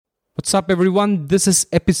What's up, everyone? This is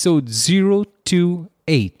episode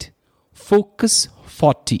 028, Focus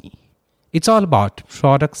 40. It's all about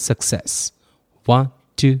product success. 1,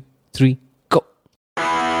 2, 3, go.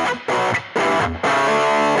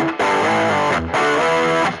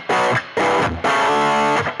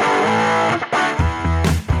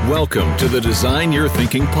 Welcome to the Design Your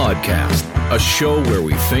Thinking podcast, a show where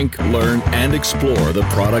we think, learn, and explore the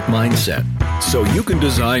product mindset so you can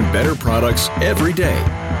design better products every day.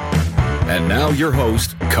 And now your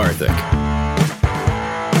host, Karthik.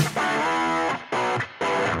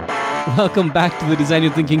 Welcome back to the Design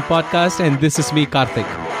Your Thinking podcast, and this is me, Karthik.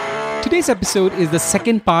 Today's episode is the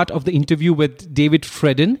second part of the interview with David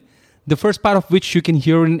Fredin, the first part of which you can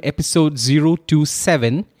hear in episode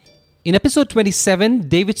 027. In episode 27,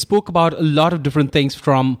 David spoke about a lot of different things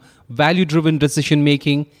from value-driven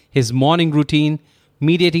decision-making, his morning routine,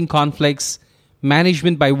 mediating conflicts,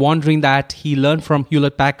 management by wandering that he learned from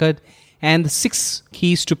Hewlett-Packard, and the 6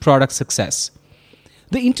 keys to product success.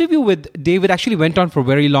 The interview with David actually went on for a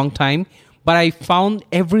very long time, but I found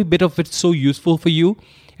every bit of it so useful for you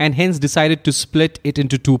and hence decided to split it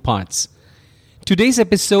into 2 parts. Today's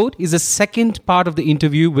episode is the second part of the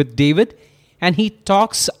interview with David, and he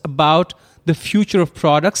talks about the future of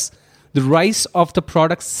products, the rise of the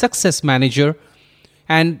product success manager,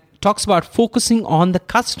 and talks about focusing on the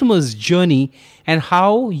customer's journey and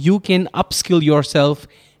how you can upskill yourself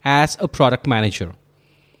as a product manager.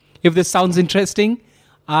 If this sounds interesting,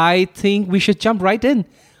 I think we should jump right in.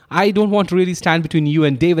 I don't want to really stand between you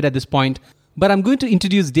and David at this point, but I'm going to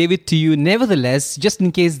introduce David to you nevertheless, just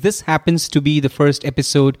in case this happens to be the first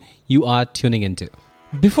episode you are tuning into.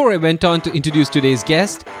 Before I went on to introduce today's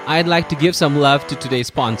guest, I'd like to give some love to today's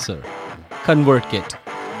sponsor, ConvertKit.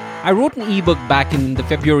 I wrote an ebook back in the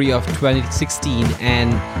February of 2016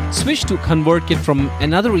 and switched to ConvertKit from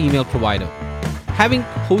another email provider. Having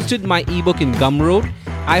hosted my ebook in Gumroad,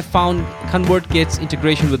 I found ConvertKit's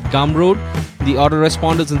integration with Gumroad, the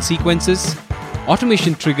autoresponders and sequences,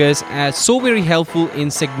 automation triggers as so very helpful in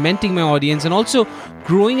segmenting my audience and also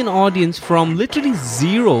growing an audience from literally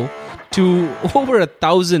 0 to over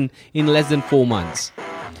 1,000 in less than 4 months.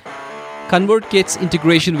 ConvertKit's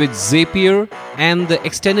integration with Zapier and the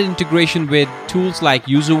extended integration with tools like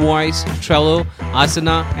UserVoice, Trello,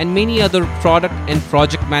 Asana, and many other product and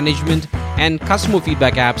project management and customer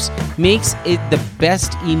feedback apps makes it the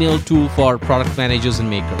best email tool for product managers and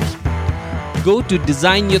makers. Go to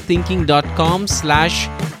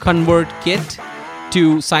designyourthinking.com/ConvertKit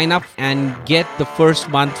to sign up and get the first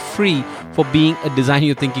month free for being a Design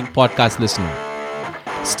Your Thinking podcast listener.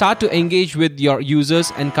 Start to engage with your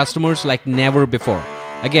users and customers like never before.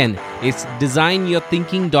 Again, it's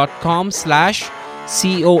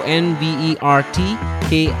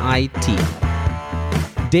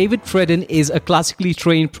designyourthinking.com/ConvertKit. David Fredin is a classically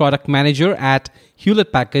trained product manager at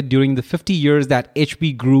Hewlett-Packard during the 50 years that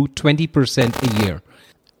HP grew 20% a year.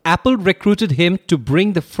 Apple recruited him to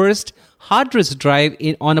bring the first hard disk drive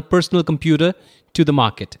on a personal computer to the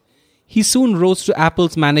market. He soon rose to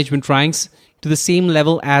Apple's management ranks to the same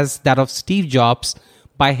level as that of Steve Jobs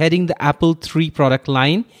by heading the Apple III product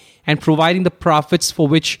line and providing the profits for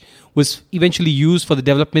which was eventually used for the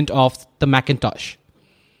development of the Macintosh.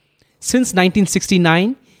 Since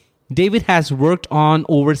 1969, David has worked on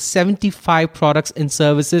over 75 products and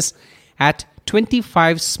services at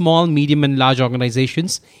 25 small, medium, and large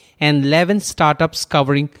organizations and 11 startups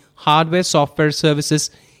covering hardware, software services,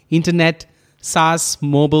 internet, SaaS,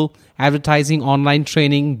 mobile, advertising, online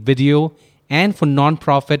training, video, and for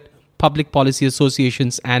non-profit, public policy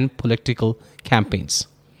associations and political campaigns.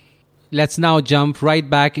 Let's now jump right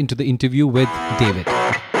back into the interview with David.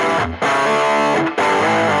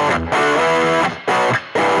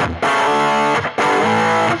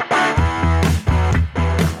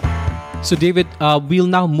 So David, we'll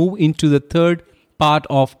now move into the third part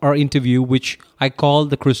of our interview, which I call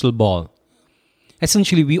the crystal ball.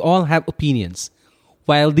 Essentially, we all have opinions.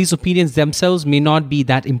 While these opinions themselves may not be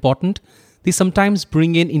that important, they sometimes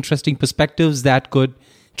bring in interesting perspectives that could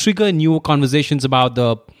trigger new conversations about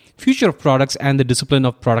the future of products and the discipline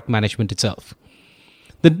of product management itself.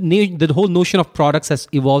 The whole notion of products has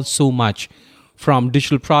evolved so much, from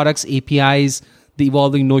digital products, APIs, the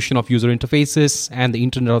evolving notion of user interfaces, and the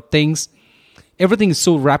Internet of Things. Everything is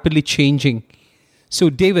so rapidly changing. So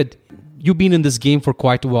David, you've been in this game for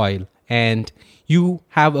quite a while, and you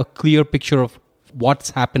have a clear picture of what's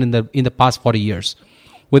happened in the past 40 years.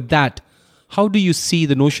 With that, how do you see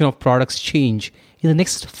the notion of products change in the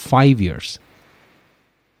next 5 years?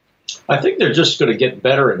 I think they're just going to get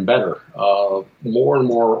better and better. More and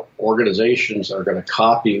more organizations are going to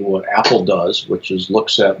copy what Apple does, which is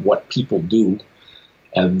looks at what people do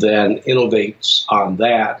and then innovates on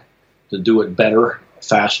that to do it better,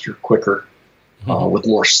 faster, quicker, with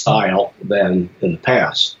more style than in the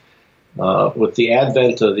past. With the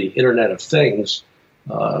advent of the Internet of Things,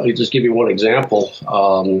 I'll just give you one example.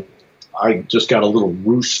 I just got a little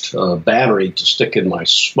Roost battery to stick in my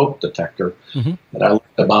smoke detector, and I learned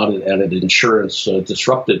about it at an insurance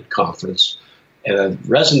disrupted conference. And it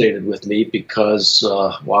resonated with me because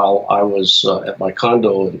while I was at my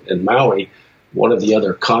condo in Maui, one of the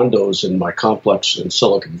other condos in my complex in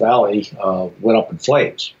Silicon Valley went up in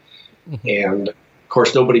flames. And, of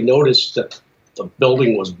course, nobody noticed that the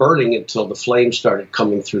building was burning until the flames started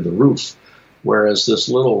coming through the roof. Whereas this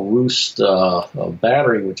little Roost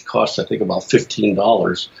battery, which costs, I think, about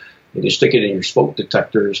 $15, and you stick it in your smoke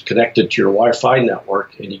detector, is connected to your Wi-Fi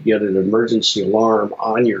network, and you get an emergency alarm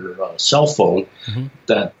on your cell phone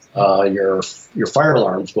that your fire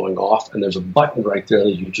alarm's going off, and there's a button right there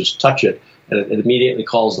that you just touch it, and it immediately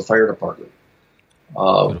calls the fire department.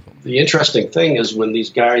 The interesting thing is when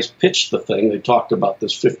these guys pitched the thing, they talked about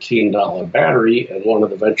this $15 battery, and one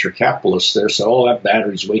of the venture capitalists there said, "Oh, that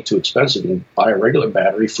battery's way too expensive. You can buy a regular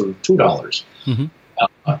battery for $2."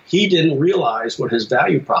 He didn't realize what his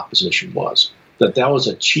value proposition was, that was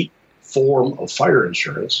a cheap form of fire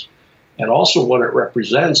insurance. And also what it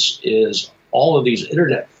represents is all of these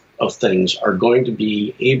Internet of Things are going to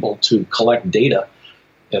be able to collect data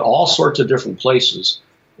in all sorts of different places.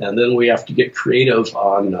 And then we have to get creative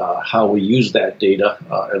on how we use that data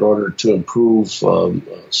in order to improve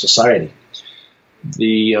society.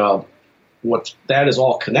 What that is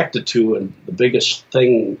all connected to, and the biggest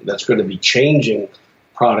thing that's going to be changing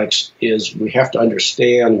products, is we have to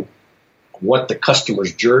understand what the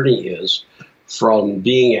customer's journey is, from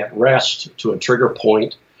being at rest to a trigger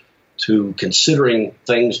point, to considering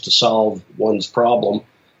things to solve one's problem,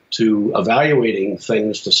 to evaluating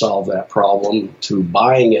things to solve that problem, to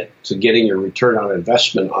buying it, to getting your return on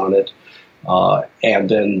investment on it, and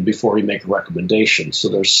then before you make a recommendation. So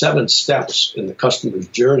there's 7 steps in the customer's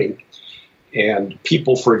journey. And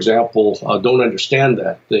people, for example, don't understand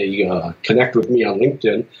that. They connect with me on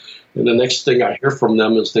LinkedIn, and the next thing I hear from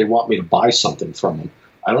them is they want me to buy something from them.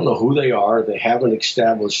 I don't know who they are. They haven't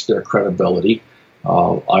established their credibility.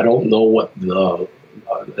 I don't know what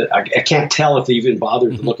I can't tell if they even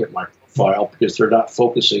bothered to look at my profile, because they're not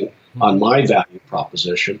focusing on my value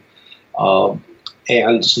proposition.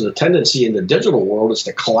 And so the tendency in the digital world is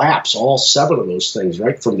to collapse all 7 of those things,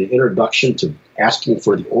 right from the introduction to asking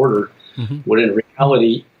for the order, when in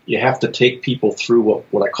reality, you have to take people through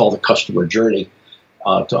what I call the customer journey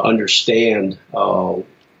to understand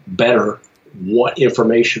better what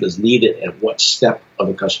information is needed at what step of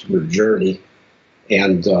the customer journey,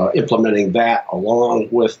 and implementing that along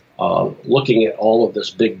with looking at all of this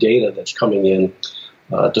big data that's coming in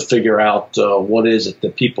to figure out what is it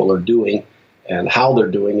that people are doing and how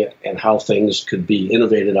they're doing it, and how things could be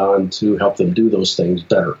innovated on to help them do those things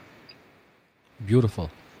better.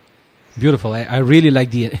 Beautiful. I really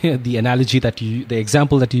like the analogy the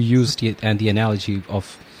example that you used, and the analogy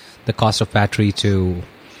of the cost of battery to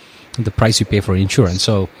the price you pay for insurance.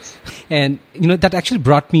 So, and that actually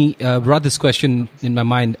brought this question in my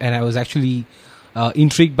mind, and I was actually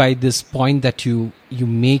intrigued by this point that you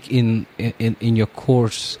make in your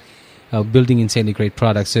course, Building Insanely Great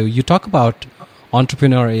Products. So you talk about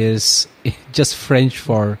entrepreneur is just French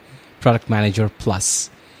for product manager plus.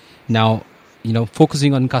 Now,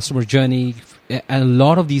 focusing on customer journey, and a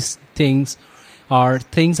lot of these things are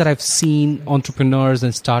things that I've seen entrepreneurs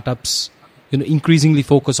and startups, increasingly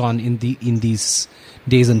focus on in these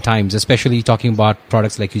days and times, especially talking about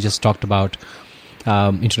products like you just talked about,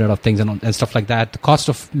 Internet of Things and stuff like that. The cost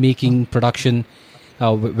of making production,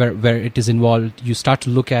 where it is involved, you start to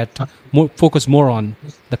look at focus more on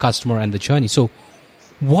the customer and the journey. So,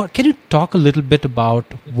 can you talk a little bit about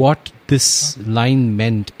what this line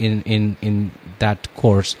meant in that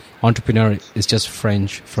course? Entrepreneur is just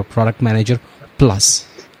French for product manager plus.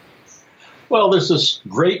 Well, there's this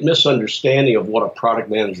great misunderstanding of what a product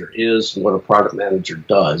manager is and what a product manager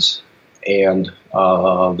does. And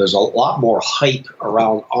there's a lot more hype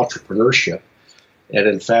around entrepreneurship. And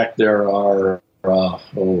in fact, there are,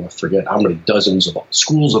 I forget how many dozens of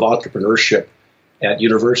schools of entrepreneurship at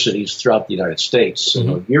universities throughout the United States. And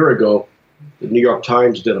a year ago, the New York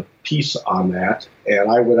Times did a piece on that,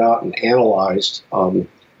 and I went out and analyzed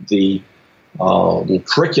the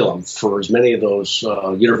curriculum for as many of those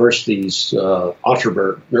universities'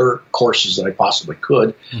 entrepreneur courses that I possibly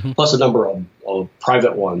could, plus a number of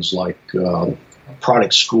private ones like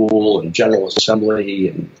Product School and General Assembly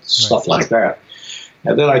and stuff like that.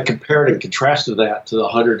 And then I compared and contrasted that to the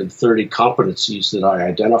 130 competencies that I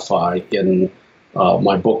identify in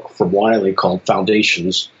my book from Wiley called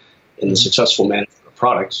Foundations in the Successful Management of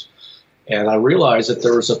Products. And I realized that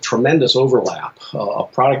there was a tremendous overlap. A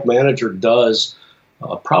product manager does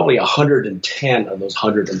probably 110 of those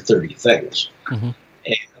 130 things.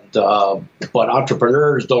 But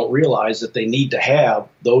entrepreneurs don't realize that they need to have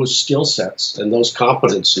those skill sets and those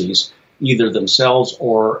competencies either themselves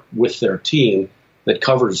or with their team that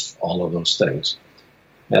covers all of those things.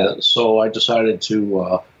 So I decided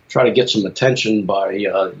to try to get some attention by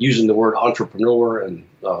using the word entrepreneur, and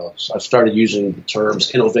so I started using the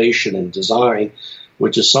terms innovation and design,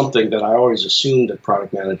 which is something that I always assumed that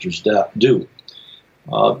product managers do.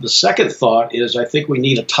 The second thought is I think we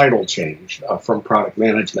need a title change from product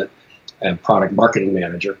management and product marketing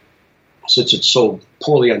manager, since it's so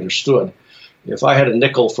poorly understood. If I had a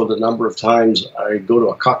nickel for the number of times I go to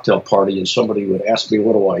a cocktail party and somebody would ask me,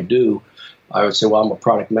 what do I do? I would say, well, I'm a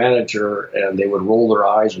product manager, and they would roll their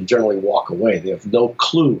eyes and generally walk away. They have no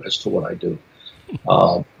clue as to what I do.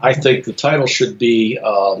 I think the title should be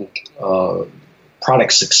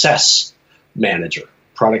product success manager,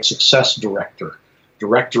 product success director,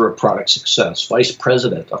 director of product success, vice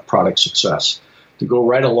president of product success, to go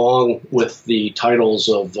right along with the titles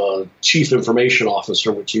of chief information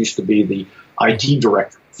officer, which used to be the IT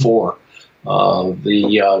director before,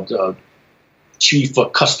 the chief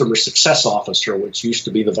customer success officer, which used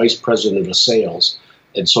to be the vice president of sales,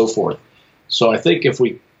 and so forth. So I think if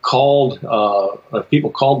we if people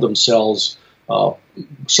called themselves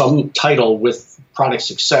some title with product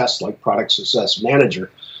success, like product success manager,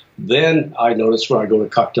 then I notice when I go to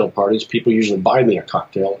cocktail parties, people usually buy me a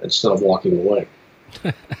cocktail instead of walking away.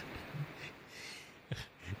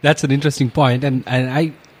 That's an interesting point, and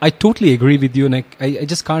I totally agree with you, and I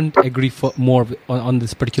just can't agree more on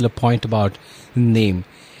this particular point about name,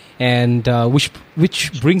 and which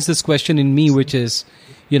brings this question in me, which is,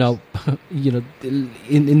 in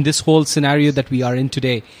this whole scenario that we are in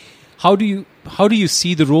today, how do you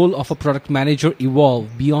see the role of a product manager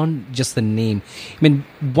evolve beyond just the name? I mean,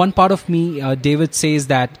 one part of me, David, says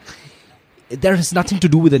that there has nothing to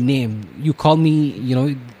do with the name. You call me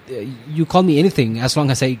anything as long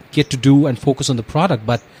as I get to do and focus on the product.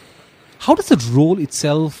 But how does the role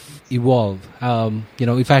itself evolve?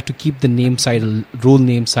 If I had to keep the role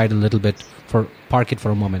name side a little bit, park it for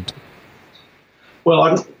a moment.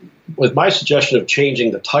 Well, with my suggestion of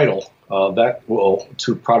changing the title, that will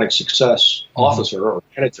to product success officer or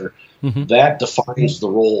manager, that defines the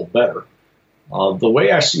role better. The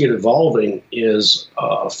way I see it evolving is,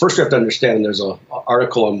 first you have to understand there's an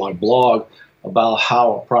article on my blog about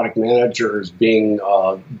how a product manager is being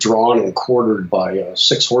drawn and quartered by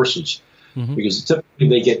 6 horses. Because typically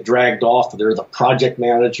they get dragged off. They're the project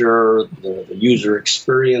manager, the user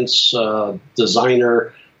experience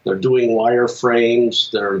designer, they're doing wireframes,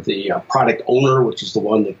 they're the product owner, which is the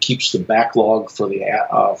one that keeps the backlog for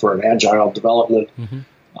an agile development.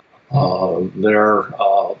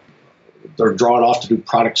 They're drawn off to do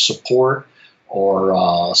product support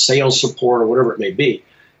or sales support or whatever it may be.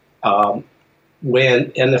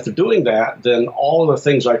 If they're doing that, then all of the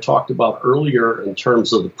things I talked about earlier in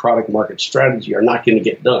terms of the product market strategy are not going to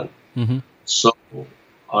get done. So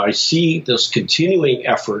I see this continuing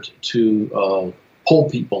effort to pull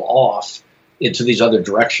people off into these other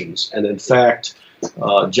directions. And in fact,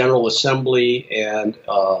 General Assembly and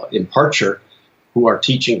Imparture, who are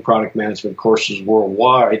teaching product management courses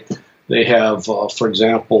worldwide, they have, for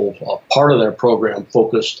example, part of their program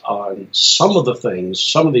focused on some of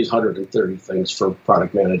these 130 things for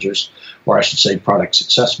product managers, or I should say product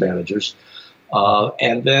success managers.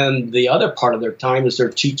 And then the other part of their time is they're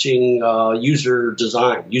teaching user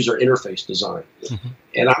design, user interface design.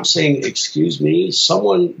 And I'm saying, excuse me,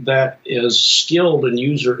 someone that is skilled in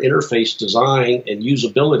user interface design and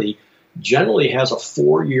usability generally has a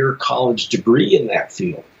 4-year college degree in that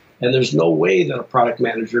field. And there's no way that a product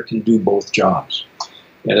manager can do both jobs.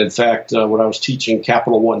 And in fact, when I was teaching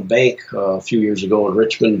Capital One Bank a few years ago in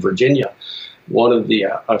Richmond, Virginia, I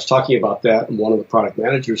was talking about that, and one of the product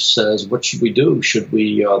managers says, what should we do? Should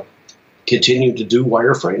we continue to do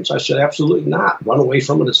wireframes? I said, absolutely not. Run away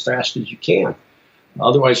from it as fast as you can.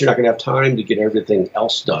 Otherwise, you're not going to have time to get everything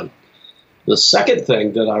else done. The second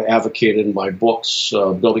thing that I advocate in my books,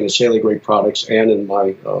 Building Insanely Great Products, and in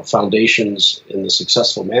my Foundations in the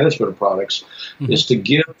Successful Management of Products, is to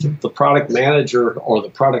give the product manager or the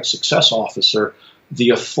product success officer the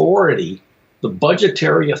authority, the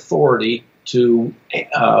budgetary authority to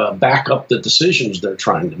back up the decisions they're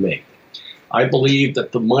trying to make. I believe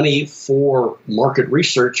that the money for market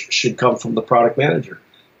research should come from the product manager.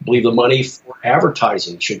 I believe the money for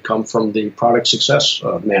advertising should come from the product success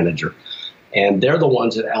manager. And they're the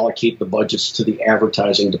ones that allocate the budgets to the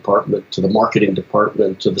advertising department, to the marketing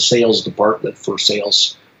department, to the sales department for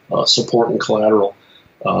sales support and collateral,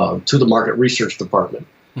 to the market research department.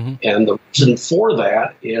 Mm-hmm. And the reason for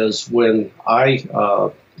that is when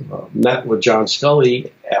I met with John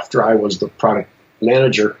Scully after I was the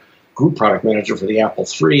group product manager for the Apple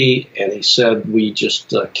III, and he said, we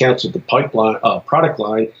just canceled the product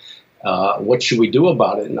line. What should we do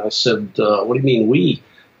about it? And I said, what do you mean we?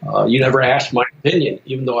 You never asked my opinion,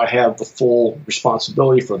 even though I have the full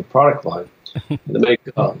responsibility for the product line.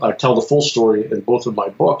 I tell the full story in both of my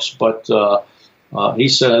books, but he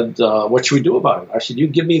said, what should we do about it? I said, you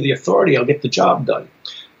give me the authority, I'll get the job done.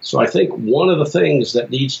 So I think one of the things that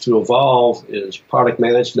needs to evolve is product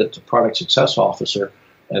management to product success officer,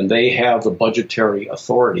 and they have the budgetary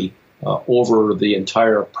authority over the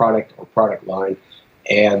entire product or product line.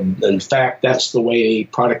 And in fact, that's the way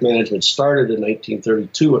product management started in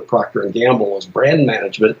 1932 at Procter & Gamble as brand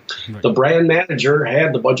management. Right. The brand manager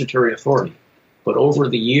had the budgetary authority. But over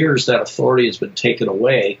the years, that authority has been taken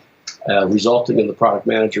away, resulting in the product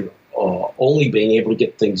manager only being able to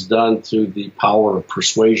get things done through the power of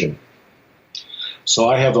persuasion. So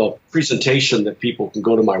I have a presentation that people can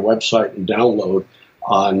go to my website and download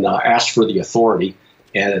on Ask for the Authority.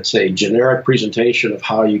 And it's a generic presentation of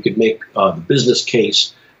how you could make the business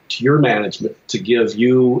case to your management to give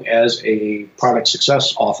you as a product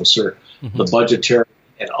success officer the budgetary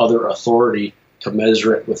and other authority to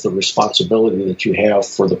measure it with the responsibility that you have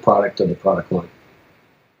for the product and the product line.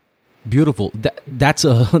 Beautiful.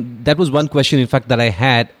 That was one question, in fact, that I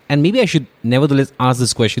had. And maybe I should nevertheless ask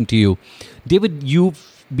this question to you. David,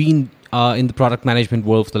 you've been in the product management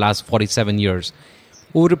world for the last 47 years.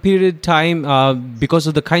 Over a period of time, because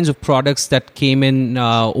of the kinds of products that came in,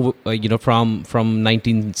 from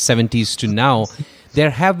 1970s to now, there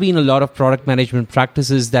have been a lot of product management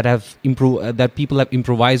practices that have that people have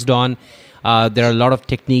improvised on. There are a lot of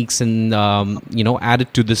techniques and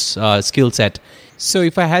added to this skill set. So,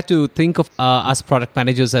 if I had to think of us product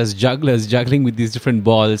managers as jugglers, juggling with these different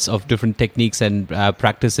balls of different techniques and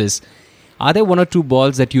practices, are there one or two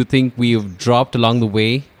balls that you think we've dropped along the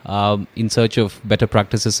way in search of better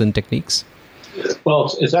practices and techniques?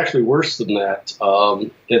 Well, it's actually worse than that.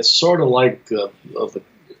 It's sort of like the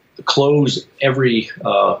clothes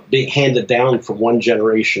being handed down from one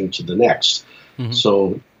generation to the next. Mm-hmm.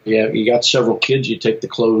 So, you got several kids, you take the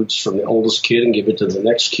clothes from the oldest kid and give it to the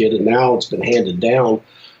next kid, and now it's been handed down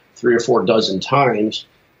 3 or 4 dozen times.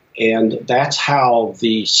 And that's how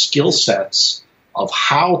the skill sets of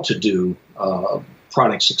how to do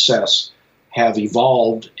product success have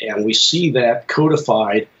evolved, and we see that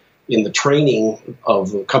codified in the training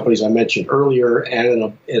of the companies I mentioned earlier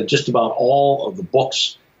and in just about all of the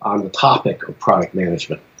books on the topic of product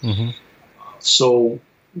management. Mm-hmm. So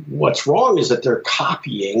what's wrong is that they're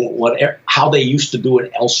copying how they used to do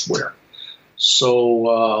it elsewhere.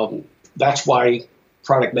 So that's why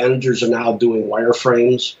product managers are now doing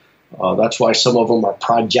wireframes. That's why some of them are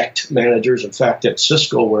project managers. In fact, at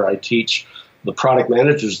Cisco, where I teach, the product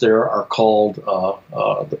managers there are called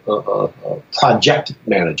project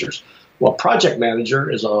managers. Well, project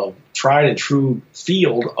manager is a tried and true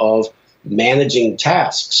field of managing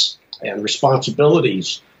tasks and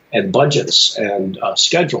responsibilities and budgets and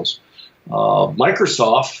schedules.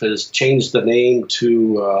 Microsoft has changed the name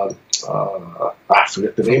to, I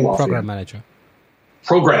forget the name of it.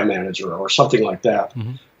 Program manager or something like that.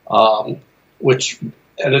 Mm-hmm.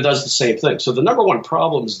 And it does the same thing. So the number one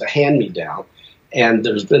problem is the hand-me-down, and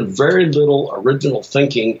there's been very little original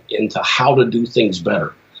thinking into how to do things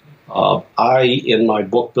better. I, in my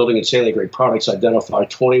book, Building Insanely Great Products, identify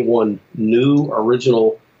 21 new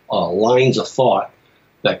original lines of thought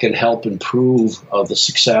that can help improve the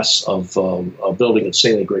success of building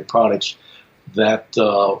insanely great products that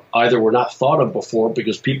either were not thought of before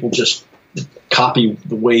because people just copy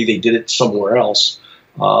the way they did it somewhere else,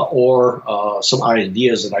 or some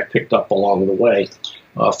ideas that I picked up along the way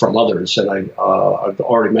from others. And I've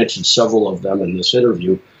already mentioned several of them in this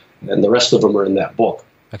interview, and the rest of them are in that book.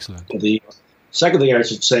 Excellent. The second thing I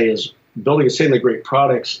should say is building insanely great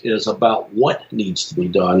products is about what needs to be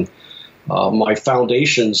done. My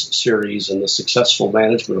Foundations series and the successful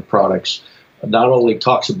management of products not only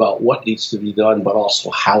talks about what needs to be done, but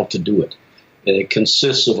also how to do it. And it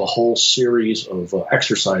consists of a whole series of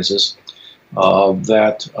exercises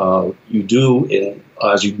that you do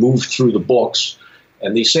as you move through the books.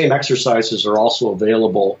 And these same exercises are also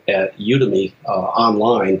available at Udemy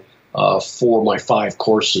online for my 5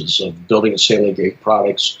 courses of Building Insanely Great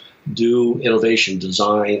Products. Do Innovation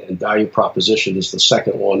Design and Value Proposition is the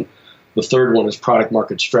second one. The third one is Product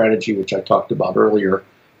Market Strategy, which I talked about earlier.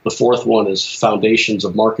 The fourth one is Foundations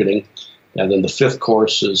of Marketing. And then the fifth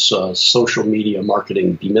course is Social Media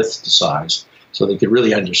Marketing Demythicized, so they can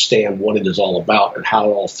really understand what it is all about and how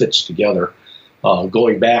it all fits together,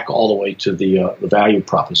 going back all the way to the value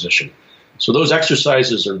proposition. So those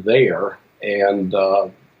exercises are there, and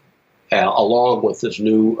along with this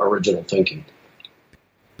new original thinking.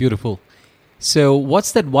 Beautiful. So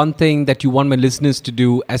what's that one thing that you want my listeners to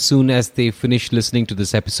do as soon as they finish listening to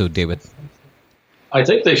this episode, David? I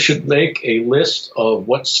think they should make a list of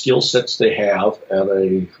what skill sets they have at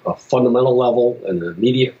a fundamental level, an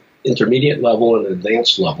intermediate level, and an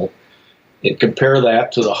advanced level, and compare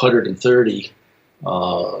that to the 130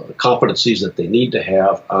 competencies that they need to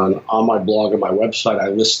have. On my blog and my website, I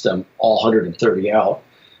list them all 130 out,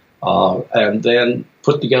 and then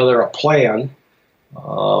put together a plan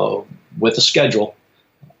with a schedule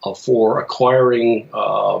for acquiring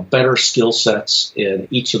better skill sets in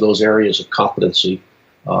each of those areas of competency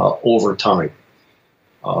over time.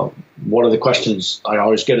 One of the questions I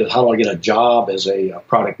always get is, how do I get a job as a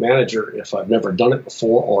product manager if I've never done it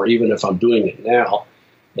before, or even if I'm doing it now?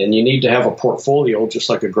 And you need to have a portfolio, just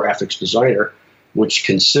like a graphics designer, which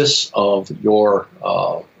consists of your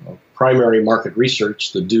primary market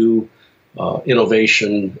research to do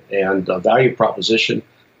innovation and value proposition,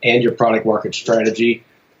 and your product market strategy,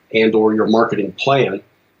 and or your marketing plan,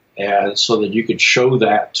 and so that you could show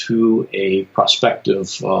that to a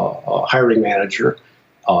prospective hiring manager.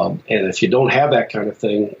 And if you don't have that kind of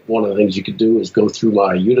thing, one of the things you could do is go through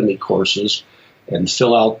my Udemy courses and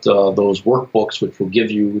fill out those workbooks, which will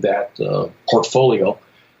give you that portfolio.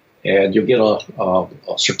 And you'll get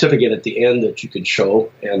a certificate at the end that you can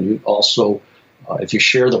show. And you also, if you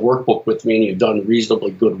share the workbook with me and you've done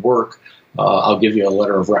reasonably good work, I'll give you a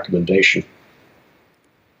letter of recommendation.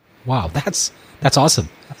 Wow, that's awesome.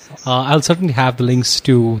 I'll certainly have the links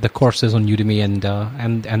to the courses on Udemy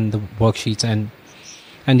and the worksheets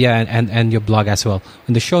and your blog as well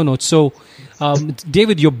in the show notes. So,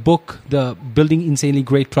 David, your book, the Building Insanely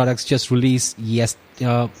Great Products, just released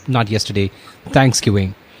not yesterday,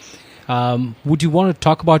 Thanksgiving. Would you want to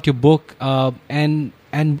talk about your book and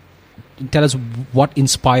tell us what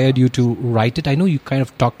inspired you to write it? I know you kind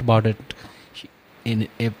of talked about it in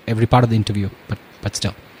every part of the interview, but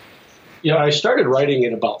still. Yeah, I started writing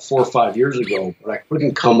it about 4 or 5 years ago, but I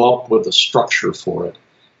couldn't come up with a structure for it.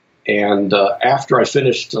 And after I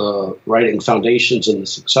finished writing Foundations in the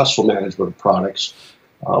Successful Management of Products,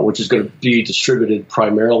 which is going to be distributed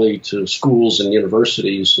primarily to schools and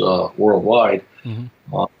universities worldwide,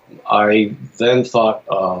 I then thought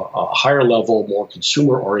a higher level, more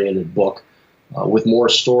consumer-oriented book with more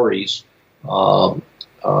stories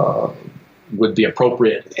would be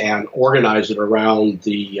appropriate, and organize it around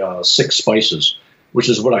the 6 spices, which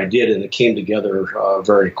is what I did, and it came together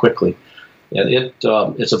very quickly. And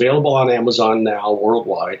it's available on Amazon now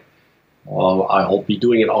worldwide. I'll be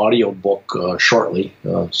doing an audio book shortly,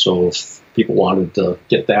 so if people wanted to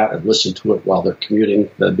get that and listen to it while they're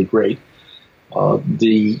commuting, that'd be great. And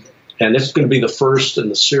it's going to be the first in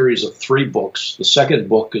the series of 3 books. The second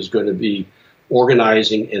book is going to be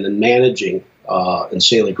organizing and managing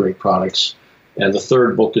insanely great products. And the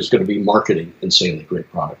third book is going to be marketing insanely great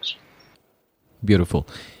products. Beautiful.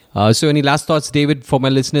 So any last thoughts, David, for my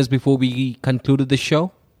listeners before we concluded the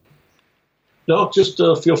show? No, just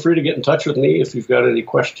feel free to get in touch with me if you've got any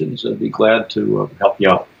questions, and be glad to help you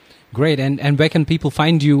out. Great. And where can people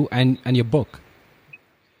find you and your book?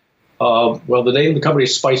 Well, the name of the company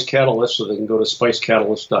is Spice Catalyst, so they can go to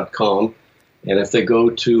spicecatalyst.com. And if they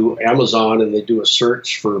go to Amazon and they do a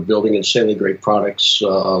search for Building Insanely Great Products,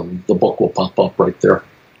 the book will pop up right there.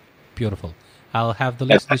 Beautiful. I'll have the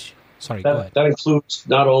list. Sorry, go ahead. That includes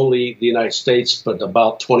not only the United States, but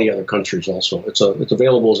about 20 other countries also. It's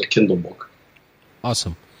available as a Kindle book.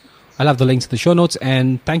 Awesome. I'll have the links in the show notes.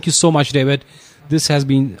 And thank you so much, David. This has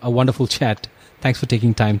been a wonderful chat. Thanks for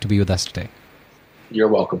taking time to be with us today. You're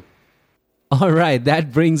welcome. All right,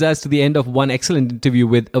 that brings us to the end of one excellent interview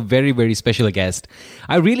with a very, very special guest.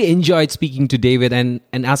 I really enjoyed speaking to David and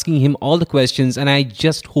asking him all the questions, and I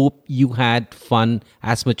just hope you had fun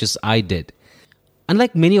as much as I did.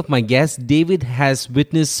 Unlike many of my guests, David has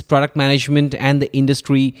witnessed product management and the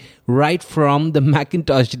industry right from the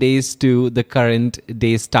Macintosh days to the current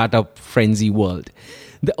day startup frenzy world.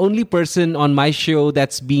 The only person on my show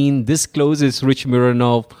that's been this close is Rich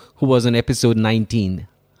Mironov, who was on episode 19.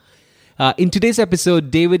 In today's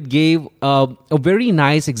episode, David gave a very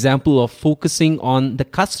nice example of focusing on the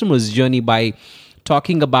customer's journey by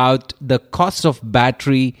talking about the cost of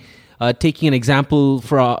battery, taking an example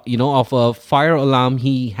of a fire alarm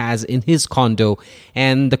he has in his condo,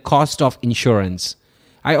 and the cost of insurance.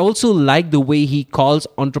 I also like the way he calls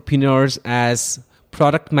entrepreneurs as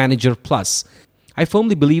Product Manager Plus. I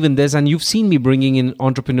firmly believe in this, and you've seen me bringing in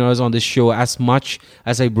entrepreneurs on this show as much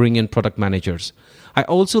as I bring in product managers. I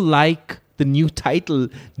also like the new title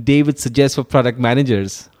David suggests for product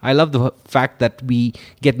managers. I love the fact that we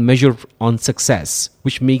get measured on success,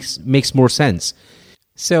 which makes more sense.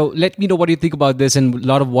 So let me know what you think about this and a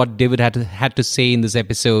lot of what David had to say in this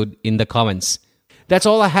episode in the comments. That's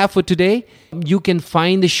all I have for today. You can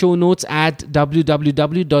find the show notes at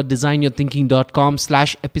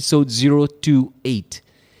www.designyourthinking.com/episode 028.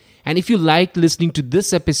 And if you liked listening to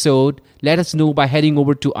this episode, let us know by heading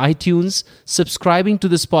over to iTunes, subscribing to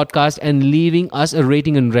this podcast, and leaving us a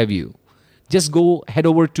rating and review. Just head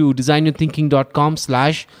over to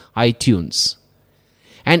designyourthinking.com/iTunes.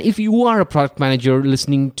 And if you are a product manager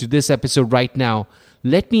listening to this episode right now,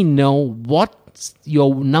 let me know what's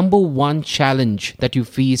your number one challenge that you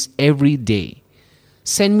face every day.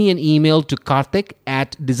 Send me an email to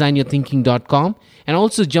karthik@designyourthinking.com, and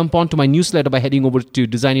also jump onto my newsletter by heading over to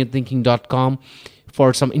designyourthinking.com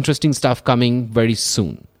for some interesting stuff coming very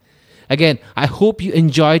soon. Again, I hope you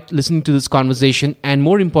enjoyed listening to this conversation, and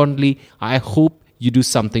more importantly, I hope you do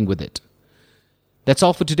something with it. That's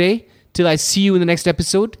all for today. Till I see you in the next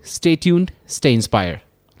episode, stay tuned, stay inspired.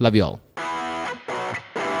 Love you all.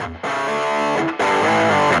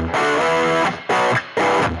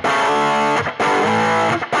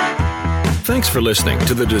 Thanks for listening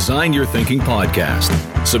to the Design Your Thinking podcast.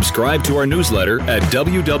 Subscribe to our newsletter at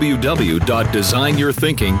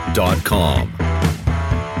www.designyourthinking.com.